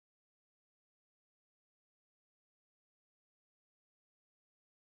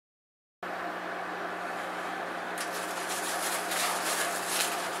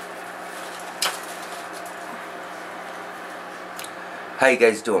How you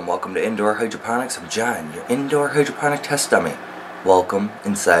guys doing? Welcome to Indoor Hydroponics. I'm John, your indoor hydroponic test dummy. Welcome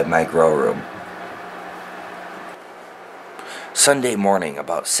inside my grow room. Sunday morning,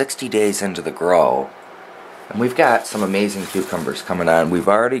 about 60 days into the grow, and we've got some amazing cucumbers coming on. We've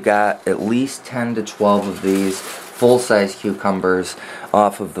already got at least 10 to 12 of these full-size cucumbers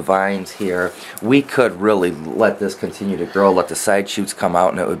off of the vines here. We could really let this continue to grow, let the side shoots come out,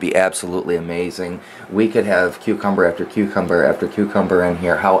 and it would be absolutely amazing. We could have cucumber after cucumber after cucumber in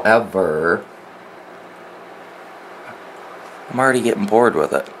here. However, I'm already getting bored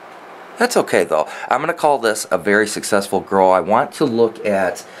with it. That's okay though. I'm going to call this a very successful grow. I want to look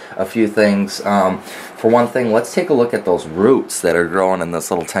at a few things. For one thing, let's take a look at those roots that are growing in this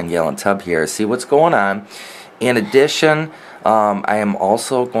little 10-gallon tub here. See what's going on. In addition, I am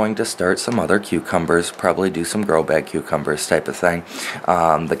also going to start some other cucumbers, probably do some grow bag cucumbers type of thing,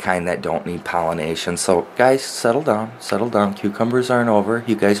 the kind that don't need pollination. So guys, settle down, settle down. Cucumbers aren't over.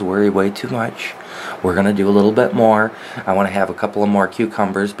 You guys worry way too much. We're going to do a little bit more. I want to have a couple of more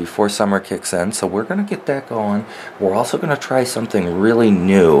cucumbers before summer kicks in, so we're going to get that going. We're also going to try something really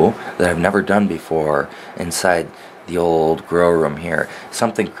new that I've never done before inside the old grow room here.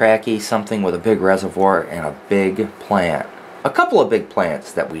 Something cracky, something with a big reservoir and a big plant. A couple of big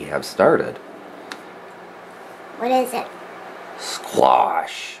plants that we have started. What is it?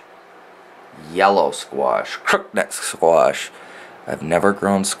 Squash. Yellow squash. Crookneck squash. I've never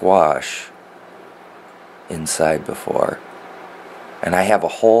grown squash inside before. And I have a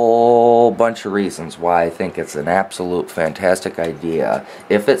whole bunch of reasons why I think it's an absolute fantastic idea,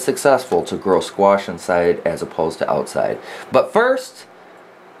 if it's successful, to grow squash inside as opposed to outside. But first,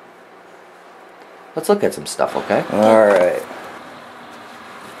 let's look at some stuff, okay? Alright.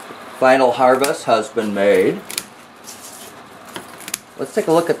 Final harvest has been made. Let's take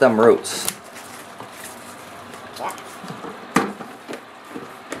a look at them roots. Yeah.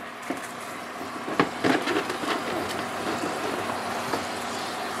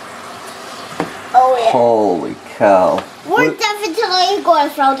 Oh yeah. Holy cow. We're definitely going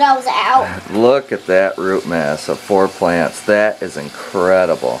to throw those out. Look at that root mass of 4 plants. That is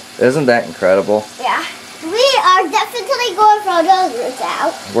incredible. Isn't that incredible? Yeah. We are definitely going to throw those roots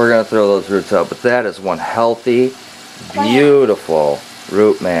out. We're going to throw those roots out, but that is one healthy, beautiful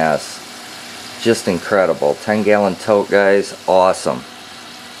root mass. Just incredible. 10-gallon tote, guys. Awesome.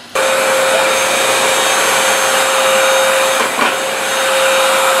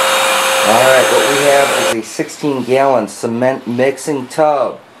 Alright, what we have is a 16-gallon cement mixing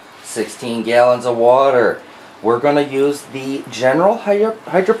tub. 16 gallons of water. We're going to use the General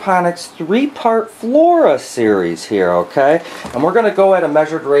Hydroponics 3-part Flora Series here, okay? And we're going to go at a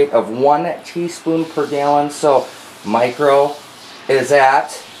measured rate of 1 teaspoon per gallon. So micro is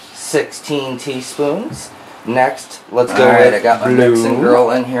at 16 teaspoons. Next, let's go ahead. I got my mixing girl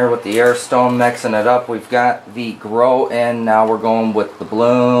in here with the air stone mixing it up. We've got the grow in. Now we're going with the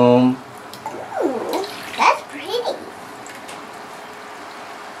bloom. Ooh, that's pretty.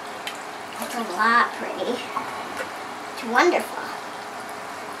 That's a lot pretty. It's wonderful.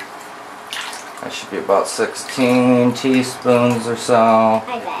 That should be about 16 teaspoons or so.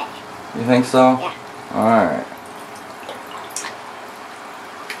 I bet. You think so? Yeah. Alright.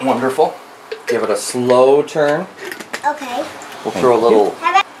 Wonderful. Give it a slow turn. Okay. We'll throw a little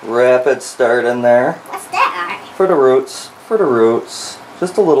rapid start in there. What's that? For the roots. For the roots.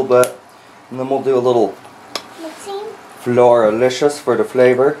 Just a little bit. And then we'll do a little Mixing. Floralicious for the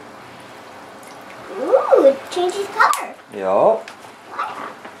flavor. Ooh, it changes color. Yup. Wow.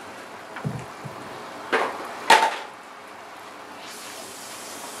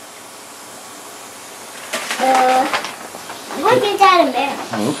 I'm going to get that in there.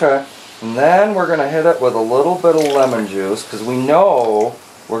 Okay. And then we're going to hit it with a little bit of lemon juice, because we know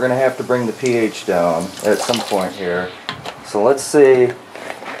we're going to have to bring the pH down at some point here. So let's see.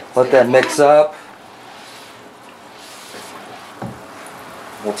 Let that mix up.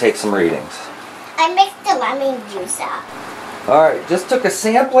 We'll take some readings. I mixed the lemon juice up. Alright, just took a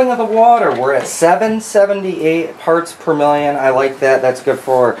sampling of the water. We're at 778 parts per million. I like that. That's good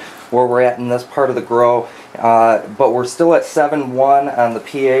for where we're at in this part of the grow. But we're still at 7.1 on the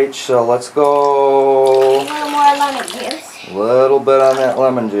pH, so let's go A little more lemon juice. a little bit on that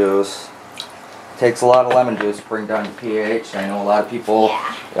lemon juice. Takes a lot of lemon juice to bring down the pH. I know a lot of people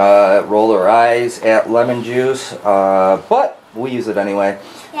roll their eyes at lemon juice, but we use it anyway,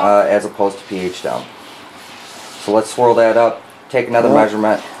 as opposed to pH down. So let's swirl that up, take another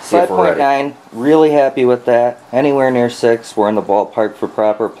measurement, see if we're ready. 5.9, really happy with that. Anywhere near 6, we're in the ballpark for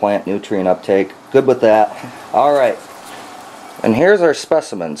proper plant nutrient uptake. Good with that. Alright, and here's our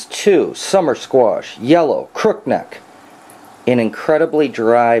specimens. 2 summer squash, yellow, crookneck, in incredibly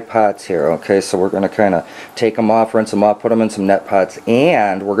dry pots here. Okay, so we're going to kind of take them off, rinse them off, put them in some net pots,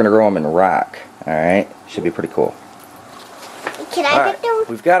 and we're going to grow them in rock. Alright, should be pretty cool. Can I get them?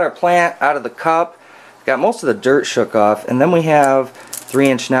 We've got our plant out of the cup, got most of the dirt shook off, and then we have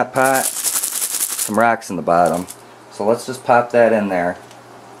 3-inch net pot, some rocks in the bottom. So let's just pop that in there.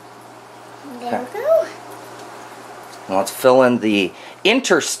 There we go. Now let's fill in the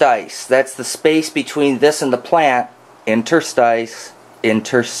interstice. That's the space between this and the plant. Interstice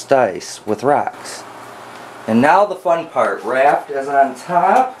with rocks. And now the fun part. Raft is on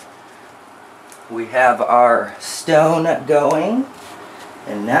top. We have our stone going.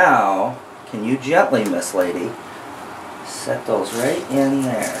 And now, can you gently, Miss Lady, set those right in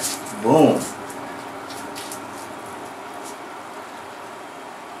there. Boom.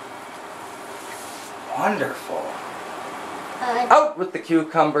 Wonderful. Out with the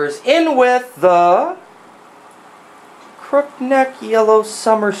cucumbers. In with the crookneck yellow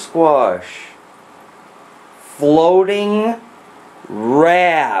summer squash. Floating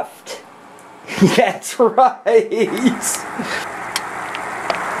raft. That's right.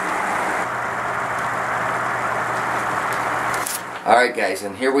 Alright guys,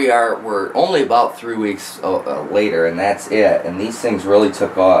 and here we are. We're only about 3 weeks later, and that's it. And these things really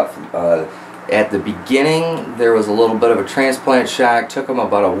took off. At the beginning, there was a little bit of a transplant shock. Took them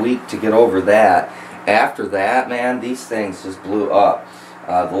about a week to get over that. After that, man, these things just blew up.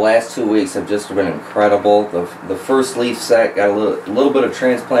 The last 2 weeks have just been incredible. The first leaf set got a little bit of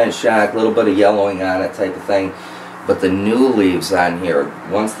transplant shock, a little bit of yellowing on it type of thing. But the new leaves on here,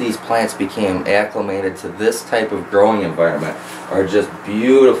 once these plants became acclimated to this type of growing environment, are just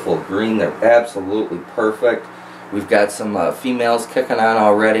beautiful green. They're absolutely perfect. We've got some females kicking on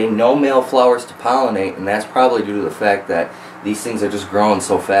already. No male flowers to pollinate, and that's probably due to the fact that these things are just growing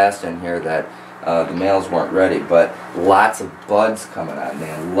so fast in here that the males weren't ready. But lots of buds coming on,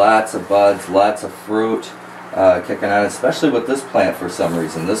 man. Lots of buds, lots of fruit kicking on, especially with this plant for some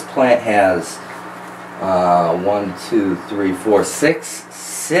reason. This plant has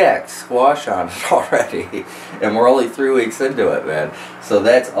 6 squash on it already, and we're only 3 weeks into it, man. So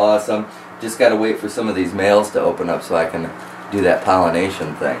that's awesome. Just got to wait for some of these males to open up so I can do that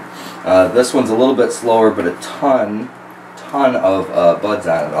pollination thing. This one's a little bit slower, but a ton of buds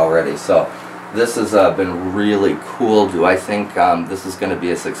on it already. So this has been really cool. Do I think this is going to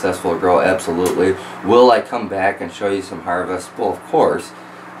be a successful grow? Absolutely. Will I come back and show you some harvest? Well, of course.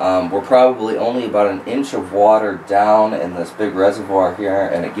 We're probably only about 1 inch of water down in this big reservoir here,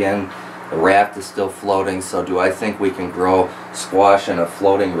 and again, the raft is still floating. So do I think we can grow squash in a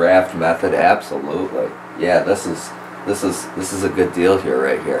floating raft method? Absolutely. Yeah, this is a good deal here,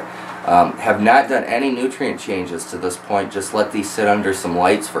 right here. Have not done any nutrient changes to this point. Just let these sit under some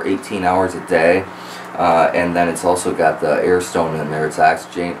lights for 18 hours a day, and then it's also got the air stone in there. It's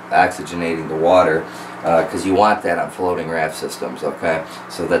oxygenating the water, because you want that on floating raft systems, okay?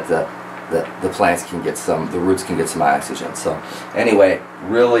 So that the plants can get the roots can get some oxygen. So anyway,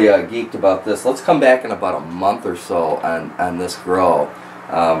 really geeked about this. Let's come back in about a month or so on this grow.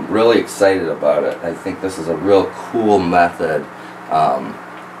 Really excited about it. I think this is a real cool method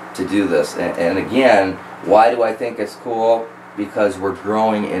to do this. And again, why do I think it's cool? Because we're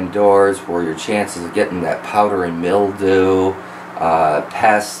growing indoors, where your chances of getting that powdery mildew,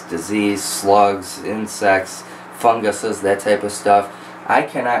 pests, disease, slugs, insects, funguses, that type of stuff. I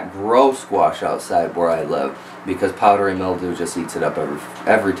cannot grow squash outside where I live because powdery mildew just eats it up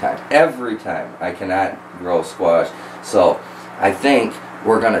every time. Every time I cannot grow squash. So I think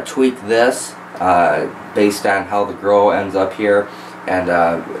we're going to tweak this based on how the grow ends up here, and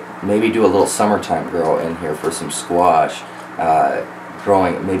maybe do a little summertime grow in here for some squash.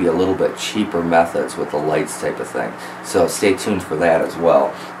 Growing maybe a little bit cheaper methods with the lights type of thing. So stay tuned for that as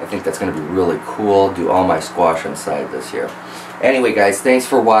well. I think that's going to be really cool. Do all my squash inside this year. Anyway guys, thanks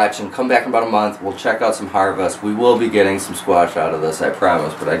for watching. Come back in about a month. We'll check out some harvest. We will be getting some squash out of this, I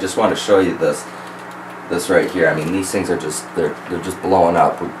promise. But I just want to show you this right here. I mean, these things are just they're just blowing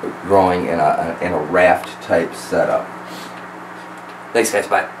up. We're growing in a raft type setup. Thanks guys.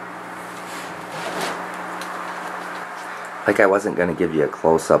 Bye. Like I wasn't going to give you a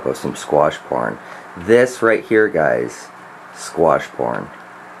close-up of some squash porn. This right here, guys, squash porn.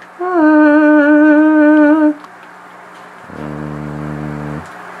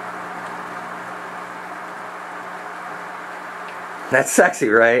 That's sexy,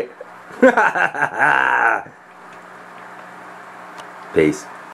 right? Peace.